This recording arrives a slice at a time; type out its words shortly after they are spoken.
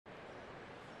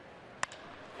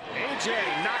A.J.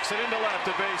 knocks it into left,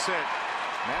 a base hit.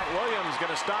 Matt Williams going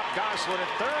to stop Goslin at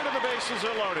third, and the bases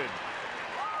are loaded.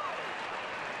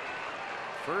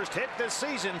 First hit this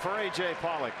season for A.J.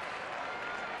 Pollock.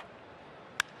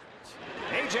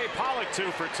 A.J. Pollock 2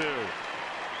 for 2.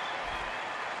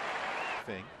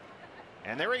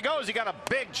 And there he goes. He got a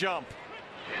big jump.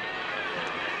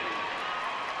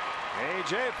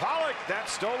 A.J. Pollock, that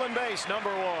stolen base, number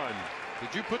 1.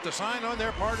 Did you put the sign on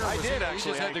there, partner? I did, actually. He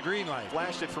just had the green light.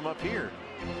 Flashed it from up here.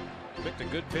 Picked a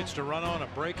good pitch to run on, a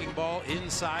breaking ball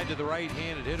inside to the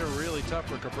right-handed hitter. Really tough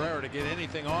for Cabrera to get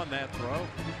anything on that throw.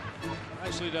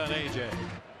 Nicely done, A.J.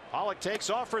 Pollock takes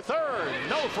off for third.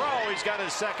 No throw. He's got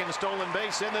his second stolen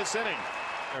base in this inning.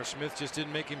 Smith just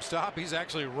didn't make him stop. He's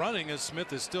actually running as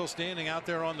Smith is still standing out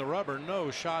there on the rubber.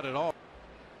 No shot at all.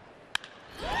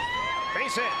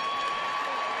 Base hit.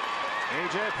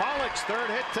 A.J. Pollock's third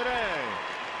hit today.